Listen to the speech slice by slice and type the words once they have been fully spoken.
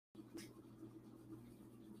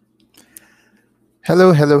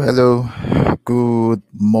Hello, hello, hello. Good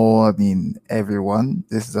morning, everyone.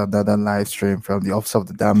 This is another live stream from the Office of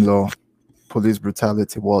the Damn Law Police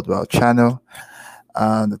Brutality Worldwide channel.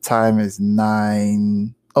 The time is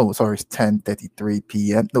 9. Oh, sorry, it's 10:33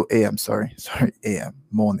 p.m. No, a.m. Sorry, sorry, a.m.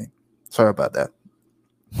 Morning. Sorry about that.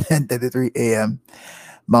 10:33 a.m.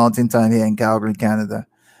 Mountain Time here in Calgary, Canada.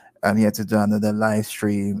 I'm here to do another live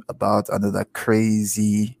stream about another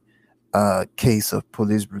crazy case of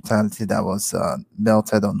police brutality that was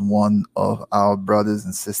melted on one of our brothers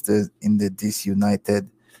and sisters in the disunited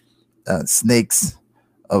snakes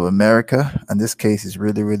of America. And this case is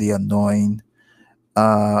really, really annoying.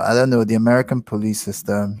 I don't know. The American police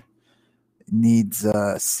system needs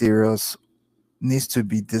serious needs to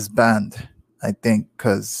be disbanded. I think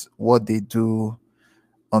because what they do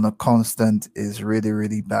on a constant is really,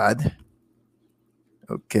 really bad.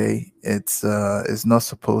 Okay, it's not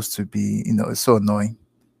supposed to be. It's so annoying.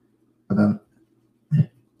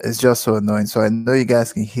 It's just so annoying. So I know you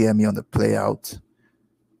guys can hear me on the play out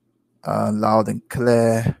loud and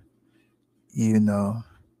clear. You know,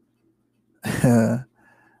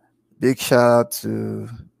 big shout out to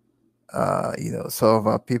some of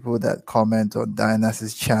our people that comment on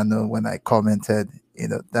Dynasty's channel when I commented.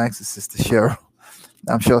 Thanks to Sister Cheryl.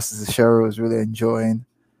 I'm sure Sister Cheryl is really enjoying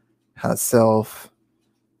herself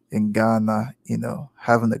in Ghana.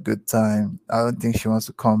 Having a good time. I don't think she wants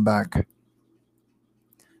to come back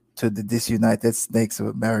to the disunited snakes of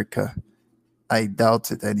America. I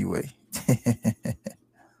doubt it anyway.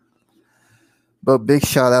 But big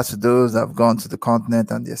shout out to those that have gone to the continent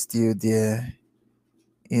and they're still there.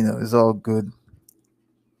 It's all good.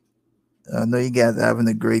 I know you guys are having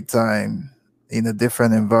a great time in a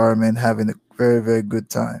different environment, having a very, very good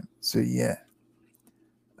time. So yeah.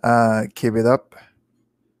 Keep it up.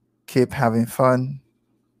 Keep having fun.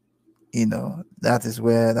 That is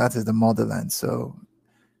the motherland. So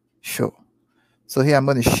sure. So here I'm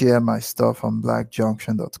going to share my stuff on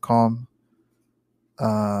blackjunction.com.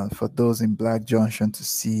 For those in Black Junction to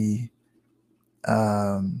see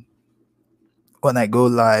um, when I go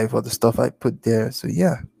live or the stuff I put there. So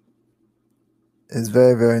yeah, it's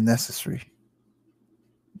very, very necessary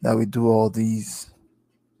that we do all these.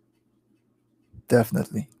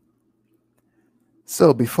 Definitely.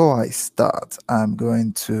 So before I start, I'm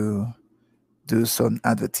going to do some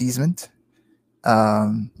advertisement.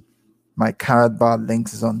 My carrot bar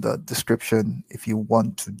links is on the description. If you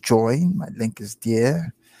want to join, my link is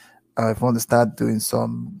there. If you want to start doing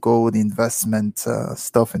some gold investment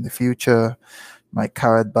stuff in the future, my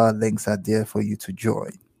carrot bar links are there for you to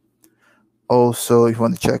join. Also, if you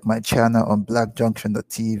want to check my channel on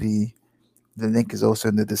blackjunction.tv, the link is also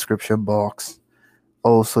in the description box.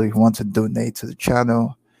 Also, if you want to donate to the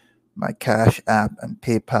channel, my Cash App and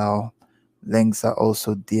PayPal links are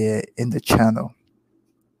also there in the channel.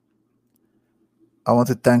 I want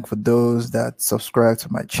to thank for those that subscribe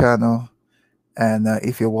to my channel. And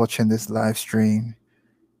if you're watching this live stream,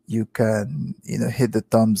 you can, hit the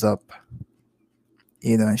thumbs up,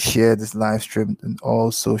 and share this live stream on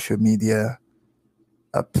all social media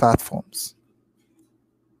platforms.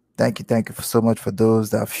 Thank you so much for those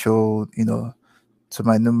that have showed, to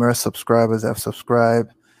my numerous subscribers that have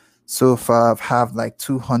subscribed. So far, I've had like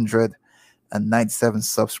 297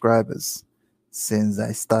 subscribers since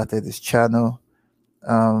I started this channel.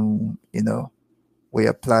 We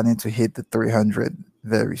are planning to hit the 300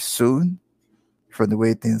 very soon from the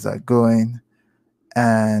way things are going.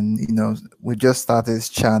 And, we just started this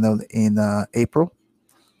channel in April.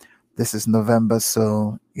 This is November.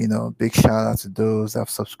 So, big shout out to those that have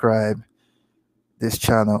subscribed this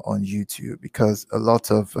channel on YouTube because a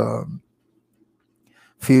lot of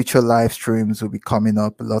future live streams will be coming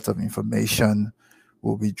up. A lot of information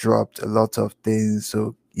will be dropped, a lot of things.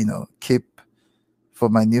 So, keep for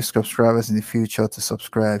my new subscribers in the future to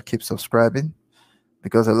subscribe, keep subscribing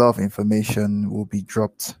because a lot of information will be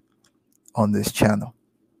dropped on this channel.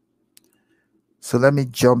 So let me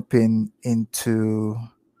jump into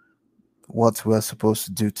what we're supposed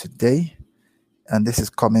to do today. And this is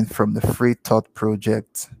coming from the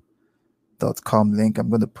freethoughtproject.com link. I'm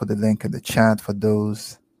going to put the link in the chat for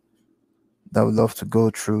those that would love to go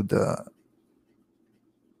through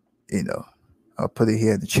I'll put it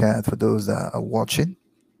here in the chat for those that are watching.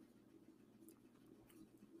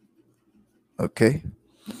 Okay.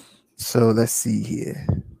 So let's see here.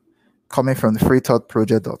 Coming from the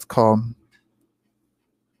freethoughtproject.com.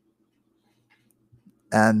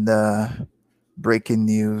 And breaking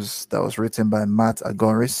news that was written by Matt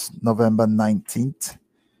Agoris, November 19th,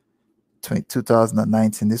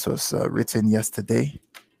 2019. This was written yesterday.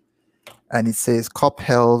 And it says, cop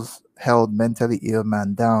held mentally ill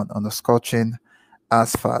man down on a scorching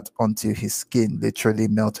asphalt until his skin literally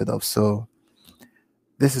melted off. So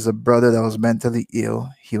this is a brother that was mentally ill.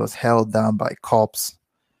 He was held down by cops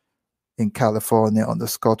in California on the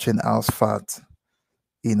scorching asphalt.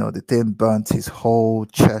 The thing burnt his whole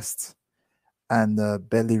chest and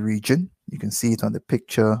belly region. You can see it on the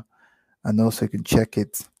picture, and also you can check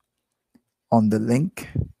it on the link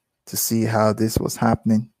to see how this was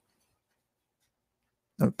happening.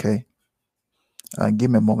 Okay.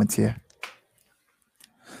 Give me a moment here.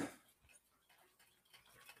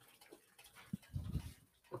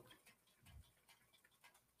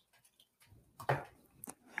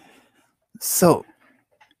 So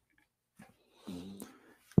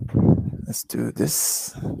let's do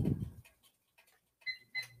this.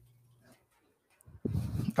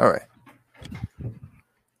 All right.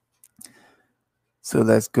 So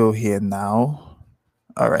let's go here now.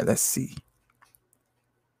 All right, let's see.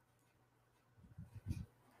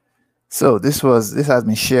 So this has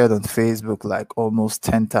been shared on Facebook like almost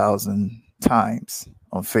 10,000 times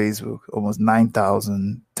on Facebook, almost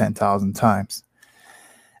 9,000, 10,000 times.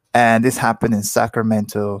 And this happened in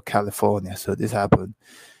Sacramento, California. So this happened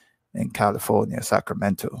in California,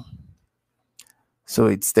 Sacramento. So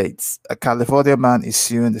it states, a California man is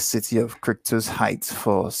suing the city of Cactus Heights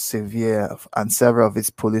for severe and several of its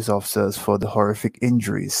police officers for the horrific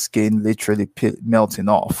injuries, skin literally melting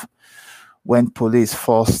off, when police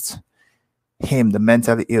forced him, the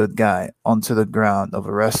mentally ill guy, onto the ground of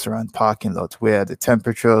a restaurant parking lot where the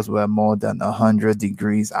temperatures were more than 100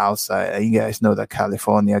 degrees outside. And you guys know that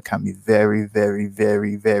California can be very, very,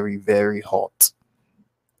 very, very, very hot.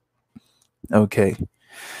 Okay.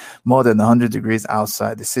 More than 100 degrees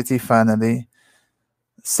outside. The city finally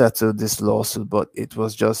settled this lawsuit, but it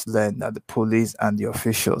was just then that the police and the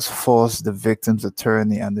officials forced the victim's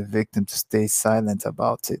attorney and the victim to stay silent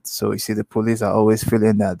about it. So you see, the police are always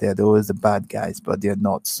feeling that they're always the bad guys, but they're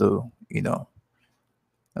not. So,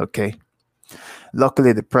 okay.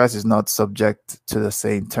 Luckily, the press is not subject to the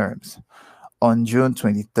same terms. On June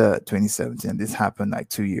 23rd, 2017, this happened like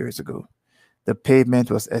 2 years ago, the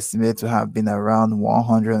pavement was estimated to have been around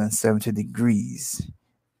 170 degrees,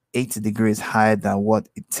 80 degrees higher than what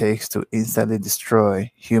it takes to instantly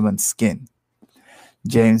destroy human skin.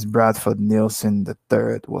 James Bradford Nielsen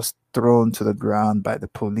III was thrown to the ground by the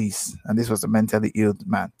police, and this was a mentally ill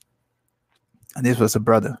man. And this was a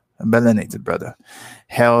brother, a melanated brother,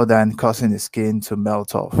 held and causing the skin to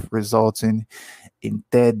melt off, resulting in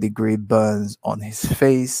third-degree burns on his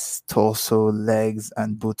face, torso, legs,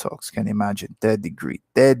 and buttocks. Can you imagine? Third degree,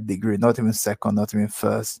 not even second, not even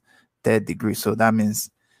first, third degree. So that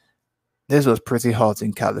means this was pretty hot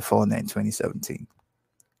in California in 2017.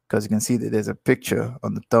 Because you can see that there's a picture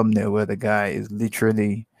on the thumbnail where the guy is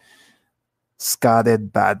literally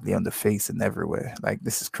scarred badly on the face and everywhere. Like,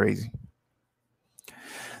 this is crazy.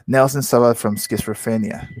 Nelson suffered from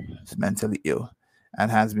schizophrenia, he's mentally ill, and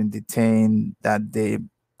has been detained that day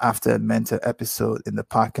after a mental episode in the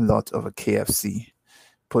parking lot of a KFC.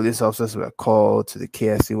 Police officers were called to the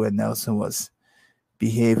KFC where Nelson was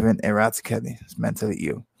behaving erratically. He's mentally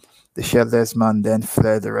ill. The shirtless man then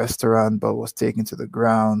fled the restaurant but was taken to the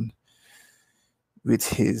ground with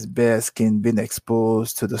his bare skin being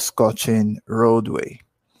exposed to the scorching roadway.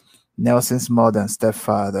 Nelson's mother and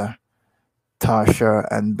stepfather, Tasha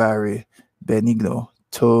and Barry Benigno,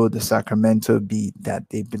 told the Sacramento Bee that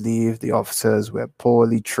they believe the officers were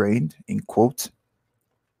poorly trained, in quote,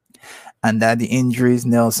 and that the injuries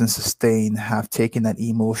Nelson sustained have taken an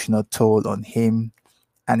emotional toll on him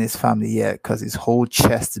and his family. Yeah, because his whole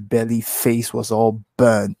chest, belly, face was all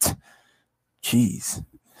burnt. Jeez.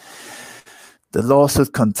 The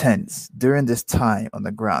lawsuit contends, during this time on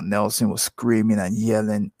the ground, Nelson was screaming and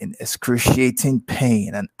yelling in excruciating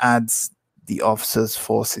pain, and adds the officers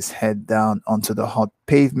forced his head down onto the hot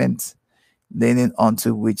pavement, leaning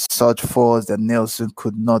onto which such force that Nelson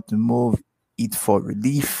could not move it for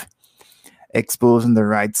relief, exposing the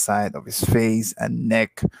right side of his face and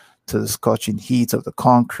neck to the scorching heat of the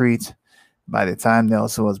concrete. By the time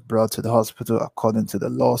Nelson was brought to the hospital, according to the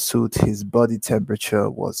lawsuit, his body temperature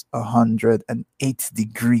was 108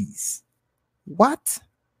 degrees. What?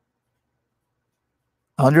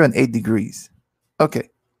 108 degrees. Okay.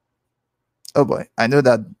 Oh boy, I know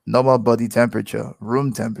that normal body temperature,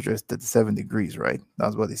 room temperature is 37 degrees, right?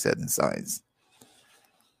 That's what they said in science.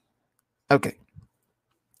 Okay.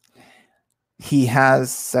 He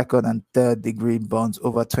has second and third degree burns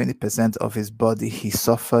over 20% of his body. He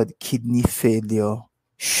suffered kidney failure,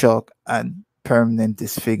 shock, and permanent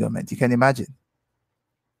disfigurement. You can imagine.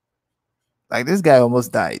 Like, this guy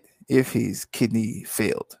almost died if his kidney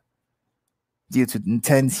failed due to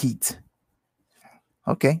intense heat.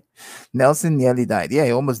 Okay. Nelson nearly died. Yeah,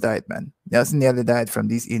 he almost died, man. Nelson nearly died from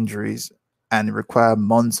these injuries and required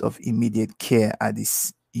months of immediate care at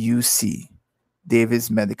this UC Davis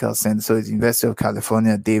Medical Center. So it's University of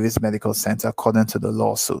California Davis Medical Center, according to the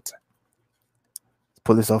lawsuit.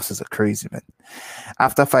 Police officers are crazy, man.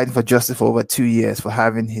 After fighting for justice for over 2 years for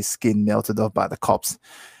having his skin melted off by the cops,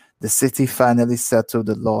 the city finally settled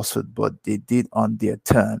the lawsuit, but they did on their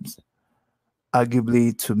terms,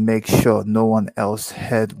 arguably to make sure no one else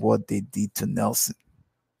heard what they did to Nelson.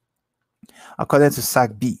 According to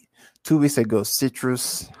SACB, 2 weeks ago,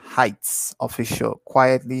 Citrus Heights official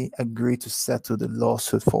quietly agreed to settle the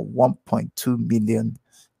lawsuit for $1.2 million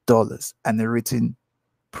and a written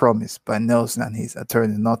promise by Nelson and his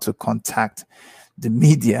attorney not to contact the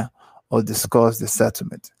media or discuss the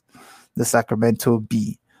settlement. The Sacramento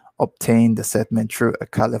Bee obtained the settlement through a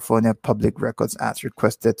California Public Records Act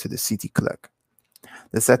requested to the city clerk.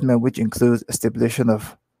 The settlement, which includes a stipulation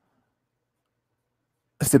that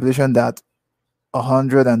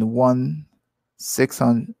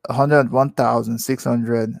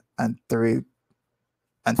 101,603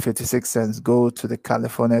 and 56 cents go to the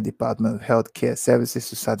California Department of Health Care Services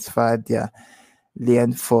to satisfy their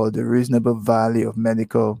lien for the reasonable value of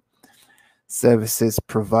medical services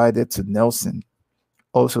provided to Nelson.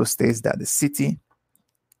 Also states that the city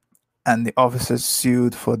and the officers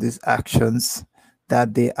sued for these actions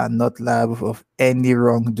that they are not liable of any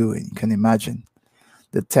wrongdoing. You can imagine.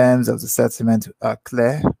 The terms of the settlement are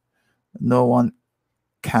clear. No one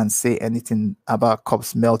can say anything about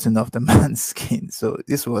cops melting off the man's skin. So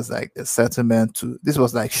this was like a settlement to this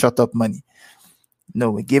was like shut up money.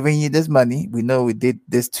 No, we're giving you this money. We know we did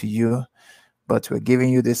this to you, but we're giving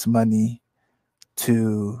you this money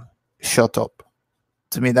to shut up.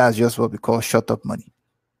 To me, that's just what we call shut up money.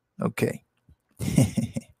 Okay.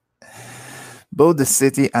 Both the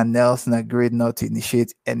city and Nelson agreed not to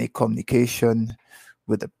initiate any communication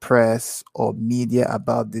with the press or media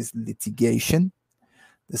about this litigation.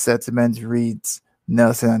 The settlement reads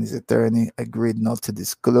Nelson and his attorney agreed not to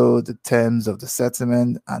disclose the terms of the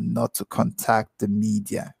settlement and not to contact the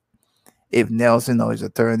media. If Nelson or his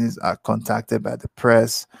attorneys are contacted by the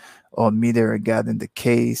press or media regarding the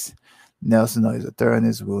case, Nelson or his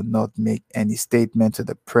attorneys will not make any statement to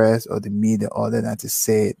the press or the media other than to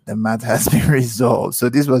say the matter has been resolved. So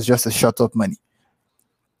this was just a shut up money.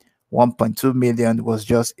 1.2 million was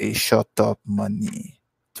just a shut up money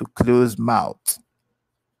to close mouth.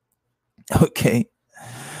 Okay.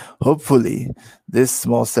 Hopefully, this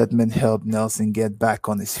small settlement helped Nelson get back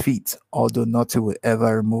on his feet, although nothing will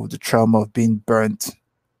ever remove the trauma of being burnt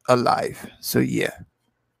alive. So, yeah.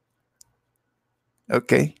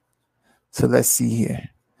 Okay. So, let's see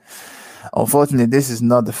here. Unfortunately, this is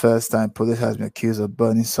not the first time police has been accused of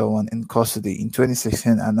burning someone in custody. In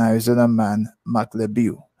 2016, an Arizona man, Mark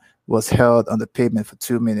LeBeau, was held on the pavement for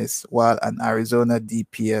 2 minutes while an Arizona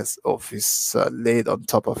DPS officer laid on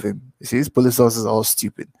top of him. You see, these police officers are all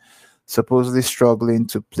stupid, supposedly struggling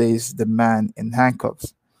to place the man in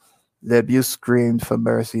handcuffs. LeBeau screamed for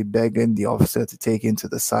mercy, begging the officer to take him to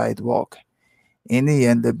the sidewalk. In the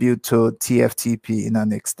end, LeBeau told TFTP in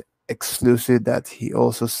an exclusive that he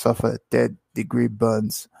also suffered third-degree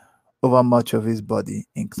burns over much of his body,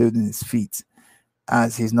 including his feet,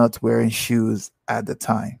 as he's not wearing shoes at the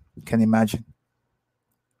time. Can you imagine?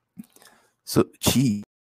 So, gee.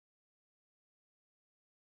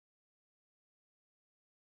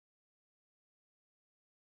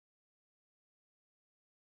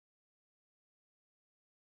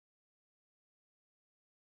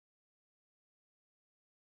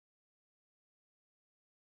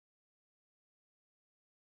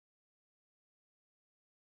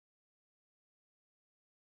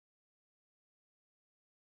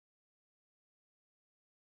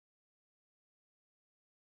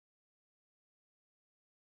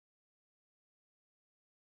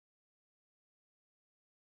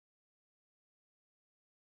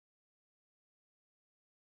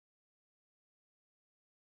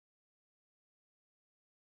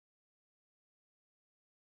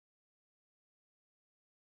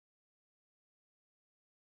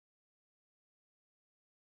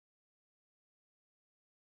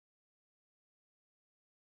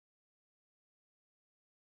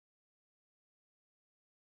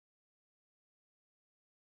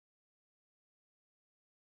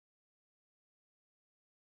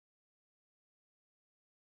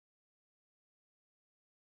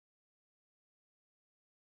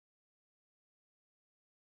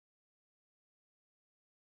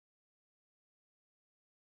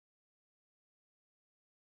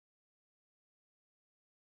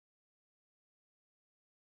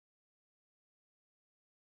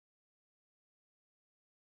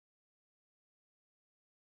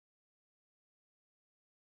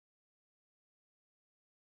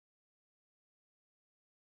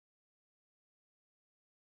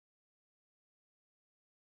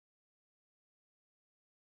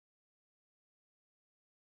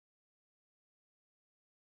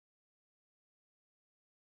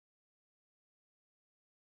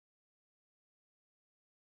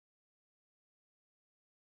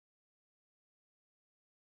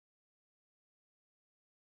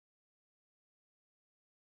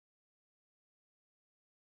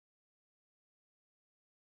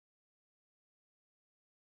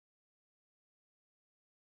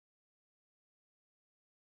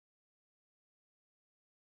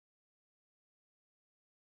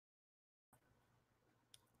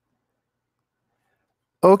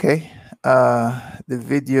 Okay. The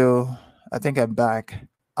video. I think I'm back.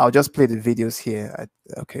 I'll just play the videos here.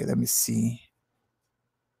 Okay, let me see.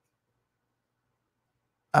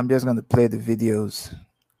 I'm just going to play the videos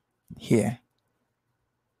here.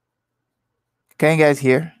 Can you guys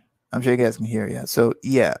hear? I'm sure you guys can hear. Yeah. So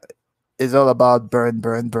yeah, it's all about burn,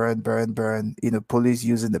 burn, burn, burn, burn. You know, police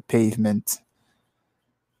using the pavement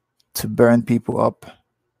to burn people up.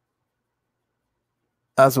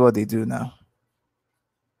 That's what they do now.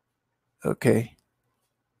 Okay.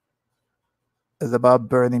 It's about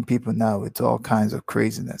burning people now with all kinds of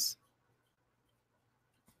craziness.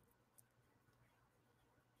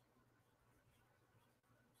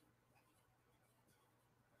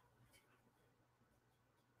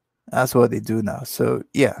 That's what they do now. So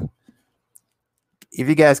yeah, if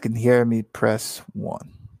you guys can hear me, press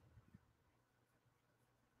 1.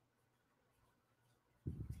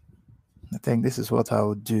 I think this is what I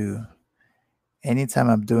would do. Anytime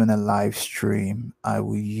I'm doing a live stream, I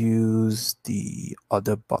will use the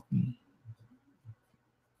other button.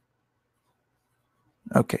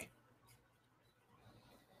 Okay.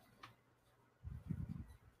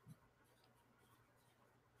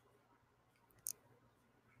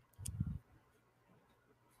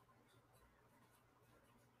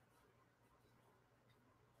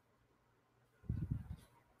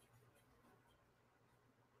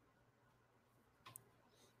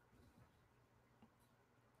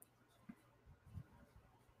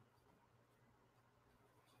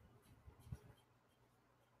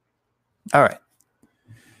 All right.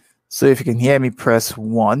 So if you can hear me, press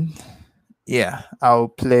 1. Yeah, I'll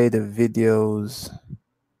play the videos.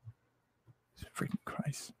 Freaking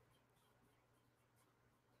Christ.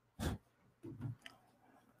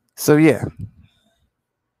 So yeah,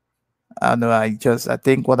 I know. I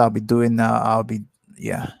think what I'll be doing now,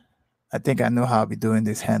 yeah. I think I know how I'll be doing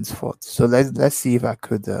this henceforth. So let's see if I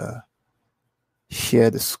could share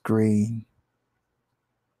the screen.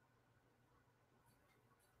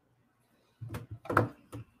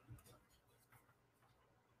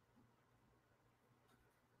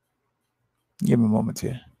 Give me a moment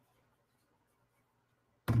here.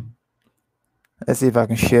 Let's see if I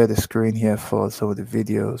can share the screen here for some of the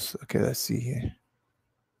videos. Okay, let's see here.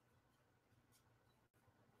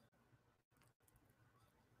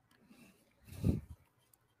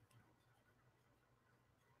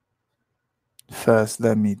 First,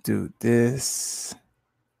 let me do this.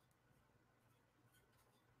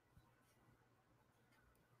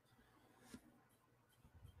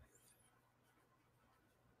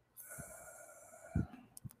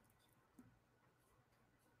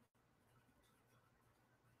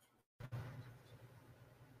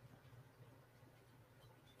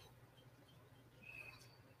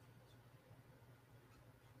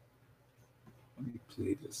 Let me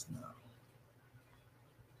play this now.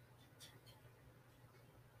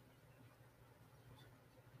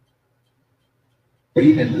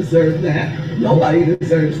 Even deserve that. Nobody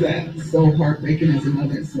deserves that. It's so heartbreaking as a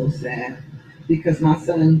mother. It's so sad because my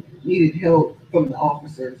son needed help from the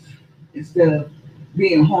officers instead of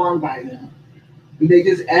being harmed by them. They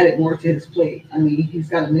just added more to his plate. I mean, he's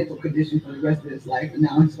got a mental condition for the rest of his life, and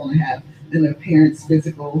now he's going to have an appearance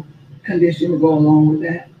physical condition to go along with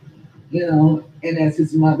that. And as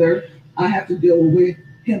his mother, I have to deal with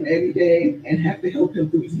him every day and have to help him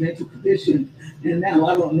through his mental condition. And now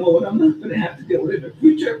I don't know what I'm not going to have to deal with in the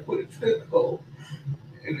future with his physical.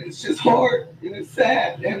 And it's just hard and it's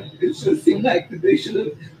sad. And it just seemed like that they should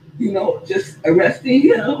have, just arrested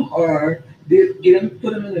him or get him,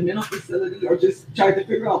 put him in a mental facility or just try to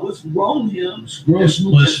figure out what's wrong with him. It's gross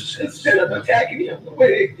malicious. Instead of attacking him the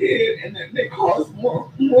way they did, and then they caused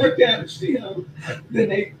more damage to him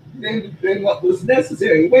than what was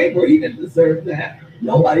necessary. Way more. He didn't deserve that.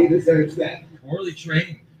 Nobody deserves that. Poorly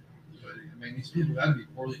trained. But, I mean, these people got to be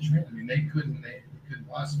poorly trained. I mean, they couldn't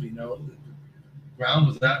possibly know that the ground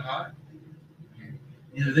was that high. I mean,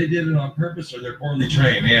 either they did it on purpose or they're poorly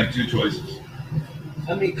trained. They have two choices.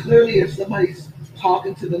 I mean, clearly, if somebody's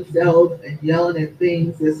talking to themselves and yelling at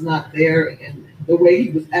things that's not there, and the way he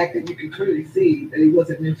was acting, you can clearly see that he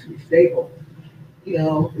wasn't mentally stable.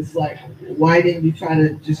 It's like, why didn't you try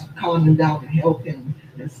to just calm him down and help him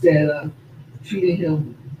instead of treating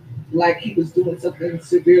him like he was doing something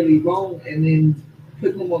severely wrong and then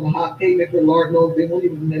putting him on the hot pavement for Lord knows they won't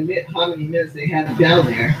even admit how many minutes they had him down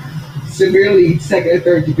there. Severely second and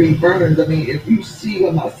third degree burns. I mean, if you see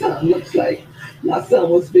what my son looks like, my son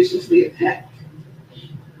was viciously attacked.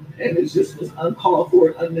 And it just was uncalled for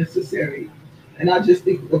and unnecessary. And I just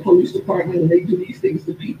think the police department, when they do these things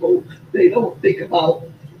to people, they don't think about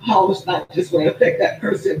how it's not just going to affect that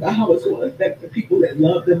person, but how it's going to affect the people that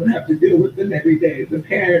love them and have to deal with them every day, the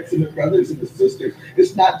parents and the brothers and the sisters.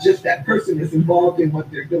 It's not just that person that's involved in what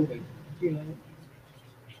they're doing, you know.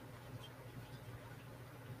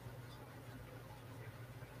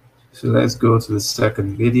 So let's go to the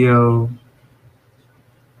second video.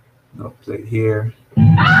 I'll play it here. Lay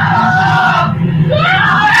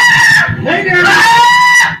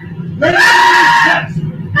down! Lay down!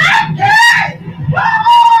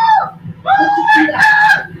 Put your feet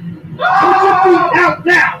out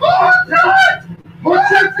now! Put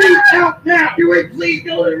your feet out now! You ain't please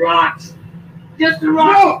go to the rocks! Just the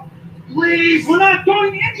rocks! No! Please! We're not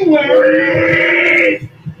going anywhere! Please!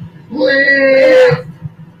 Please!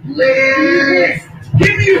 Please!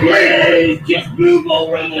 Give me your please! Just move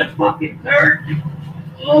over in the fucking dirt!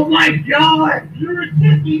 Oh my god! You're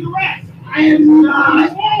resisting arrest! I am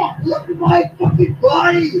not! Look at my fucking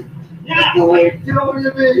body! That's the way it's doing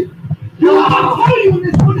to me! I'll tell you when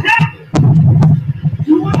this would happen!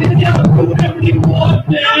 You want to do whatever you want,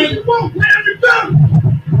 man! You won't let it go!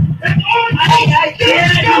 That's all I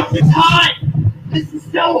can't! It's hot! This is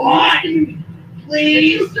so hot!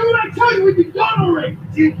 Please! You do what I tell you when you're done already!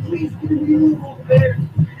 Dude, please give me a move over there!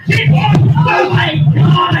 Keep on! Oh my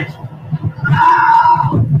god!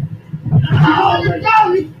 Oh! Oh my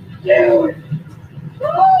god! Dude!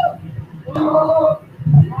 Oh! Oh!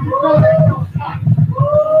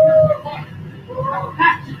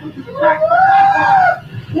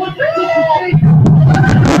 What the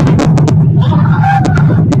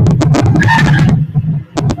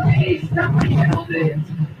Please, somebody help me!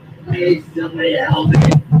 Please, somebody help me!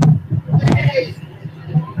 Please!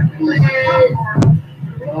 Please!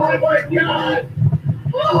 Oh my god!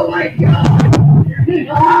 Oh my god!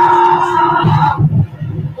 Ah!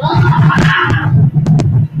 Ah!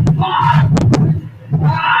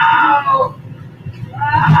 Ah!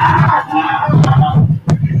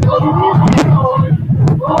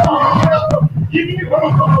 Give me your oh,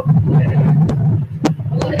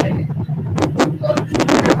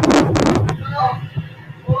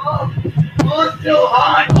 it's so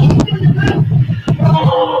hot!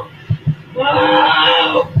 Oh,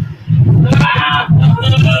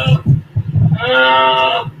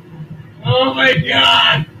 oh my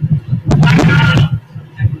god!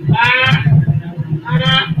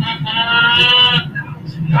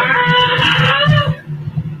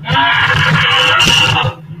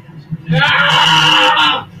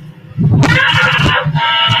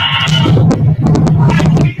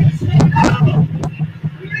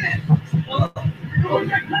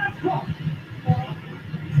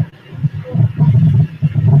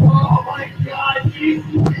 Oh my god, Jesus!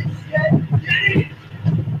 Jenny!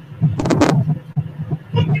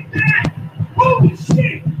 Look at that! Holy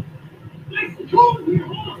shit! Nice and cold here,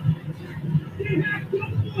 huh? They have to do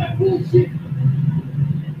that bullshit!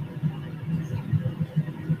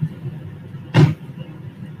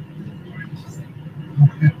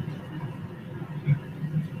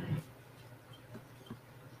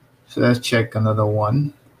 So let's check another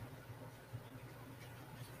one.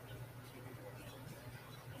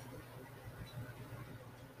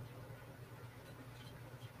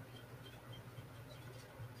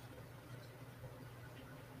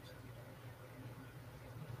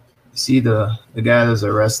 See the guy that's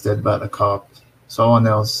arrested by the cop. Someone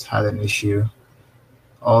else had an issue.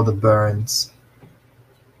 All the burns.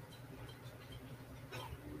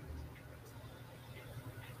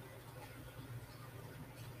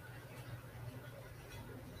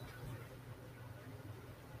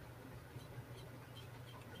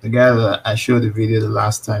 The guy that I showed the video the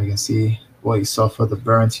last time, you can see what he suffered, the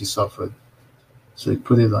burns he suffered. So he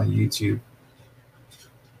put it on YouTube.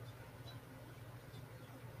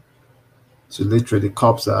 So literally the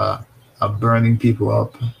cops are burning people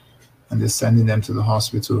up and they're sending them to the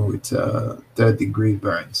hospital with 3rd-degree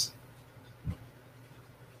burns.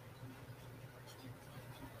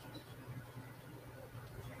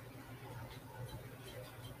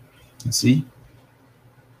 You see?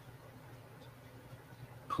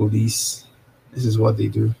 Police, this is what they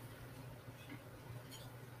do.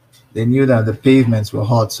 They knew that the pavements were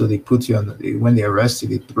hot, so they put you on when they arrest you,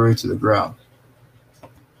 they throw you to the ground.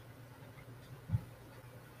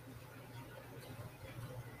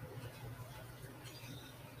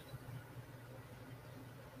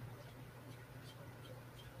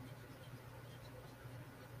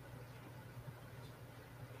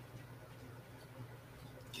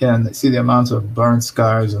 Can see the amount of burn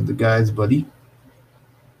scars on the guy's body.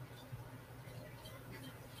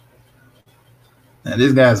 And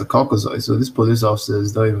this guy has a Caucasoid, so these police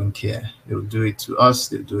officers don't even care. They'll do it to us,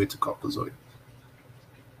 they'll do it to Caucasoid.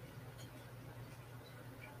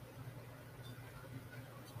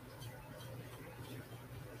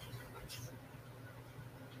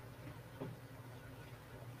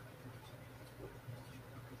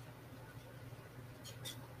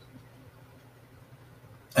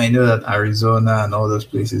 I know that Arizona and all those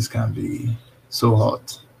places can be so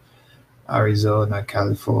hot. Arizona,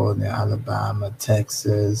 California, Alabama,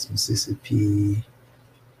 Texas, Mississippi,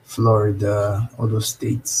 Florida, all those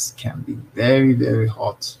states can be very, very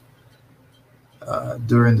hot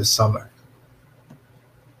during the summer.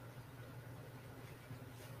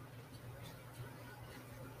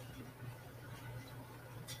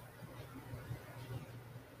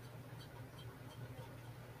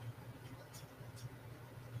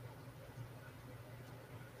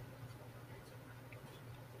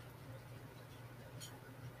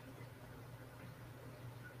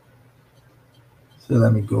 So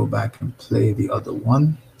let me go back and play the other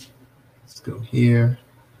one. Let's go here.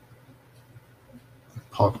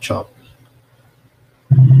 Pork chop.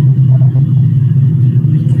 All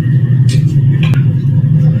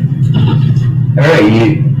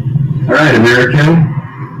right, America.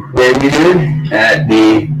 We're here at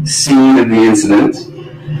the scene of the incident.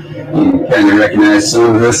 You kind of recognize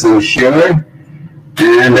some of this, I'm sure.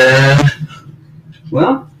 And,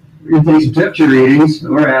 well, we're going to take some temperature readings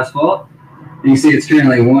of our asphalt. You can see it's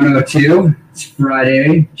currently 102. It's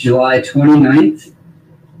Friday, July 29th.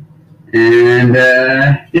 And,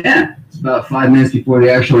 yeah, it's about 5 minutes before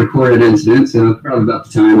the actual recorded incident, so probably about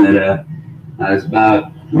the time that I was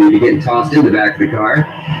about maybe getting tossed in the back of the car.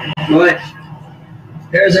 But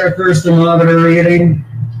here's our first thermometer reading.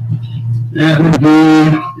 That would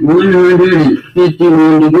be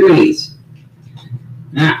 151 degrees.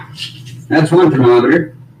 Now, that's one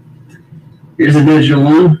thermometer. Here's a digital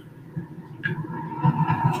one.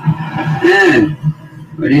 And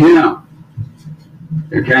what do you know?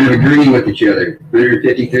 They're kind of agreeing with each other.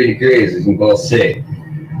 153 degrees, as you can both see.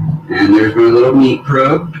 And there's my little meat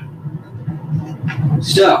probe.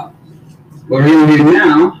 So, what we're going to do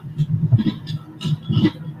now,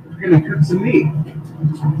 we're going to cook some meat.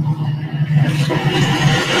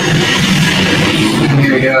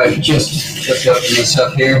 Here we go. I just cooked up some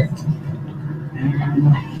stuff here.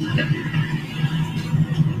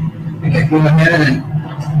 Okay, go ahead and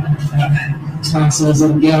toss those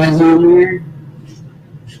little guys on there.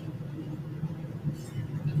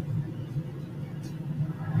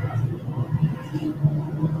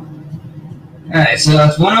 Alright, so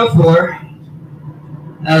that's 104.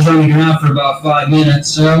 That was only going out for about 5 minutes,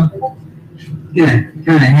 so yeah, kind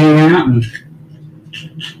of hang out and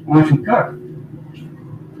watch them cook.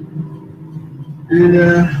 And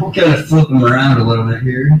we'll kind of flip them around a little bit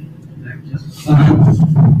here.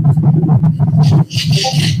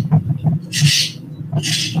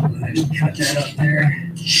 Just cut that up there.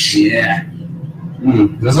 Yeah.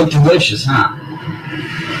 Those look delicious, huh?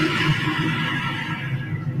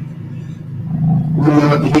 I don't know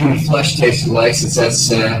what the human flesh tastes like, since that's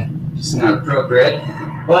just not appropriate.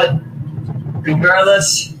 But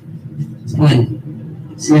regardless, let's go ahead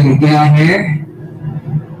and see what we got here.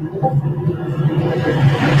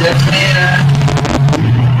 Definitely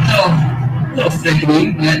a little thickening,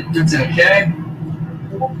 but that's okay.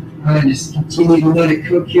 Go ahead and just continue to let it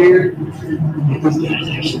cook here. Get these guys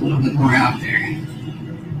actually a little bit more out there.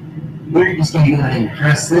 We're just going to go ahead and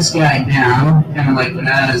press this guy down, kind of like what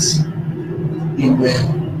I was in the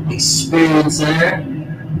experience there.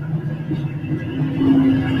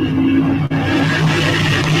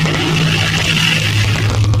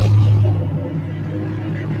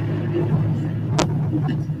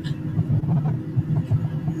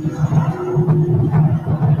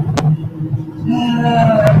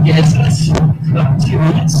 Okay, so that's about 2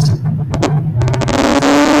 minutes.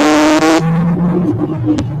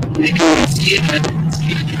 You can see it.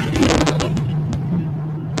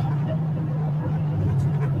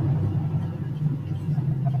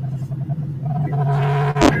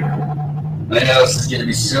 I know this is going to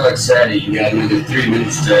be so exciting. You got another 3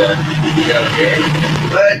 minutes to go here.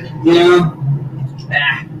 But, you know,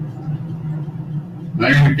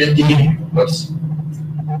 150, whoops.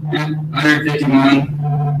 151.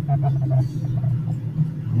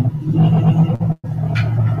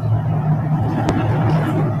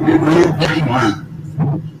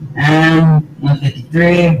 And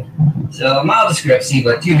 153. So mild discrepancy,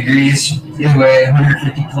 but 2 degrees. Either way,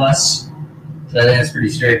 150 plus. So that's pretty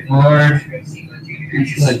straightforward.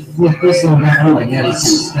 Just flip this around. I got it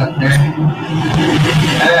stuck there.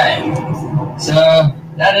 Alright. So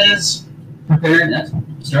that is prepared. That's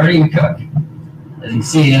starting to cook. As you can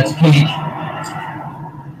see, that's pink.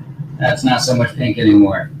 That's not so much pink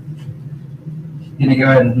anymore. I'm gonna go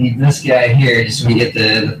ahead and leave this guy here just so we get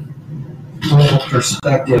the full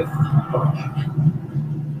perspective.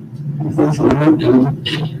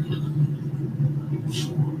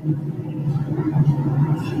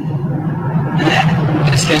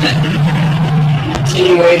 Just gonna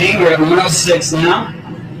continuing. We're at 106 now.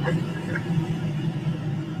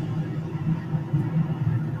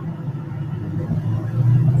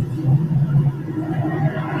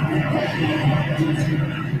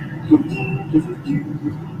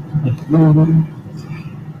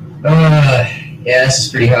 Yeah, this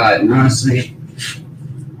is pretty hot. And honestly,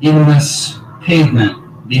 even this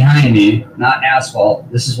pavement behind me, not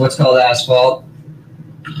asphalt. This is what's called asphalt.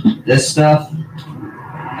 This stuff,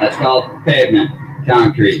 that's called pavement,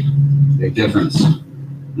 concrete. Big difference.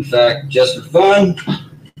 In fact, just for fun,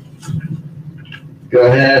 go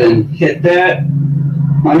ahead and hit that.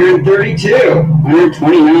 132,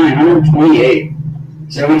 129, 128.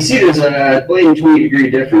 So we see there's a 20-degree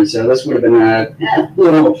difference. So this would have been a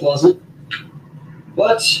little more pleasant.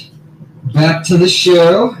 But back to the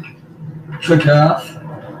show. Cook off.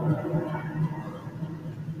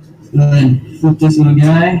 Go ahead and flip this little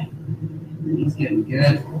guy. He's getting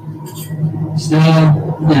good. Still,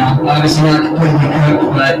 obviously not completely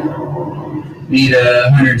cooked, but need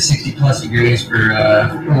 160 plus degrees for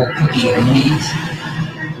whole cookie of meat.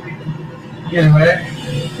 Anyway,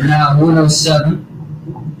 we're now 107.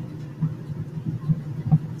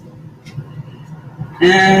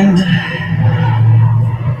 And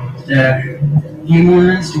a few more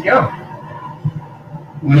minutes to go.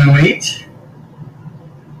 108.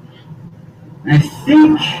 I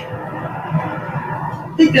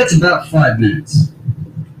think that's about 5 minutes.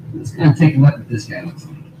 Let's kind of take a look at this guy looks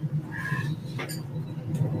like.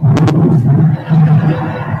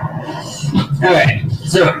 All right,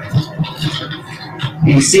 so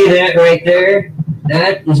you see that right there?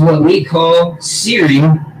 That is what we call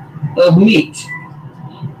searing of meat.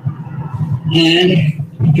 And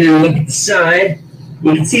you can look at the side,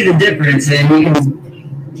 you can see the difference, and you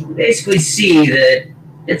can basically see that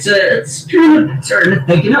it's kind of starting to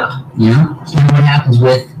thicken up. You know, so what happens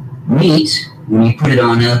with meat when you put it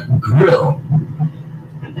on a grill?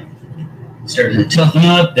 It's starting to toughen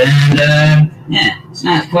up, and it's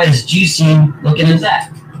not quite as juicy looking as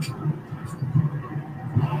that.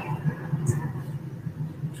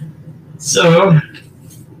 So,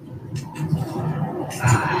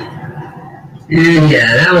 and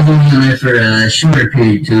yeah, that was only on there for a shorter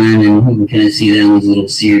period of time, and you can kind of see that one's a little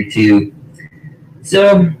seared too.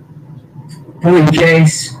 So, point in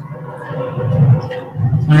case,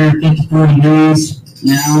 154 degrees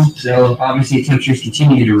now, so obviously temperatures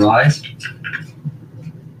continue to rise.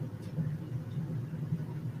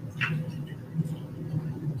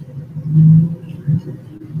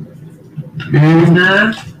 And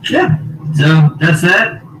yeah, so that's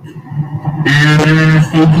that. And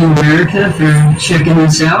thank you, America, for checking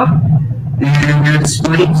this out. And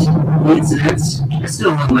despite the incidents, I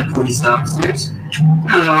still love my police officers.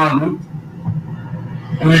 Not all of them,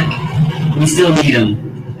 but we still need them.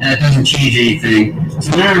 That doesn't change anything.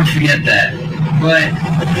 So never forget that. But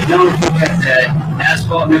don't forget that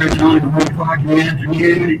asphalt never on at 1 o'clock in the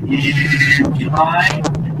afternoon in July,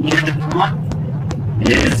 the end of the month,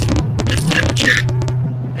 is the temperature.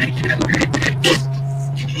 Thank you. Have a great day.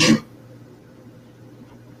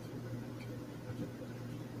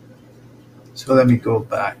 So let me go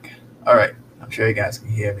back. All right, I'm sure you guys can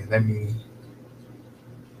hear me.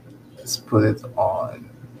 Let's put it on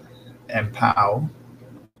Empower.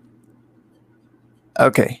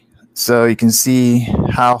 Okay, so you can see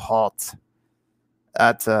how hot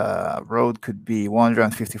that road could be.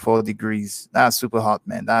 154 degrees. That's super hot,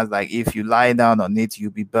 man. That's like if you lie down on it,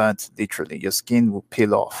 you'll be burnt, literally. Your skin will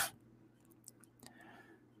peel off.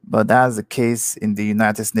 But that's the case in the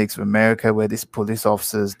United States of America, where these police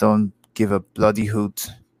officers don't give a bloody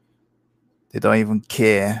hoot. They don't even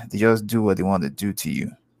care. They just do what they want to do to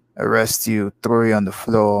you. Arrest you, throw you on the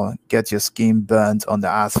floor, get your skin burnt on the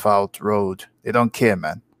asphalt road. They don't care,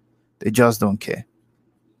 man. They just don't care.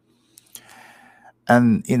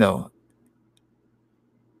 And,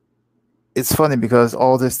 it's funny because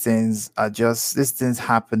all these things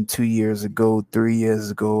happened 2 years ago, 3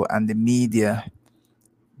 years ago, and the media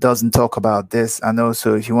doesn't talk about this. And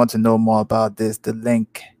also, if you want to know more about this, the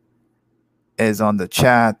link is on the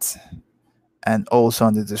chat and also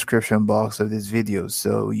on the description box of this video.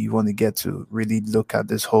 So you want to get to really look at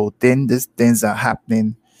this whole thing. These things are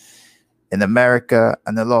happening in America,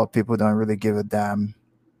 and a lot of people don't really give a damn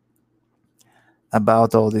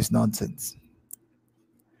about all this nonsense.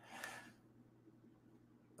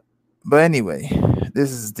 But anyway,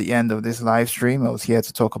 this is the end of this live stream. I was here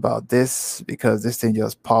to talk about this because this thing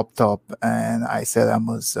just popped up, and I said I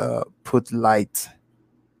must put light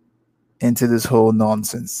into this whole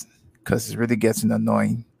nonsense because it's really getting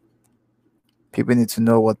annoying. People need to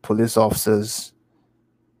know what police officers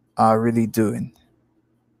are really doing.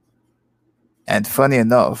 And funny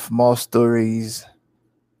enough, more stories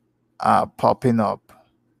are popping up,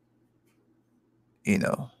 you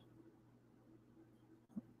know,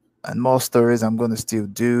 and more stories I'm going to still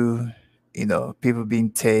do, you know, people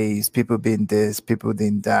being tased, people being this, people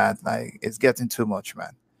being that. Like, it's getting too much,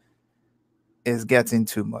 man. It's getting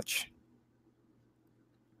too much.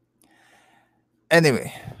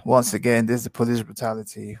 Anyway, once again, this is the Police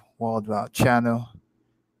Brutality Worldwide channel,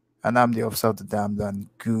 and I'm the Officer of the Damned, and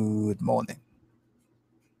good morning.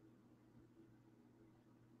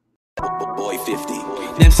 Boy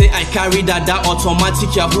 50. Them say I carry that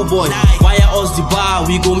automatic Yahoo boy. Wire us the bar,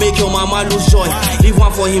 we go make your mama lose joy. Leave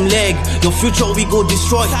one for him leg, your future we go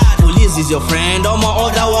destroy. Police is your friend, all my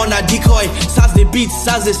other one a decoy. Saz the beat,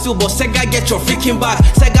 Saz the still, but Sega get your freaking back.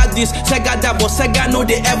 Sega this, Sega that, but Sega no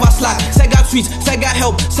they ever slack. Sega tweet, Sega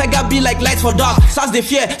help, Sega be like light for dark. Saz the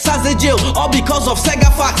fear, Saz the jail, all because of Sega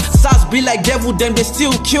fact. Saz be like devil, them they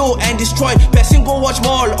still kill and destroy. Person go watch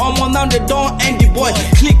ball, now they don't end the boy.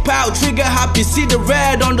 Click pow, trigger happy, see the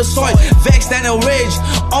red on the soil. Vexed and enraged,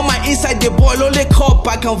 on my inside the boil. Only cup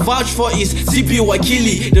I can vouch for is CP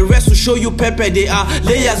Wakili. The rest will show you pepper, they are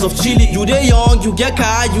layers of chili. You they young, you get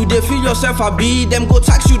car, you they feel yourself a be. Them go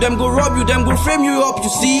tax you, them go rob you, them go frame you up, you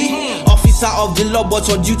see. Officer of the law, but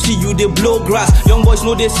on duty you they blow grass. Young boys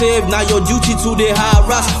know they save, now your duty to they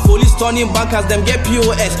harass. Police turning bankers, them get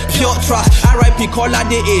POS, pure trust. RIP call at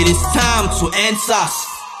the 8, it's time to end SARS.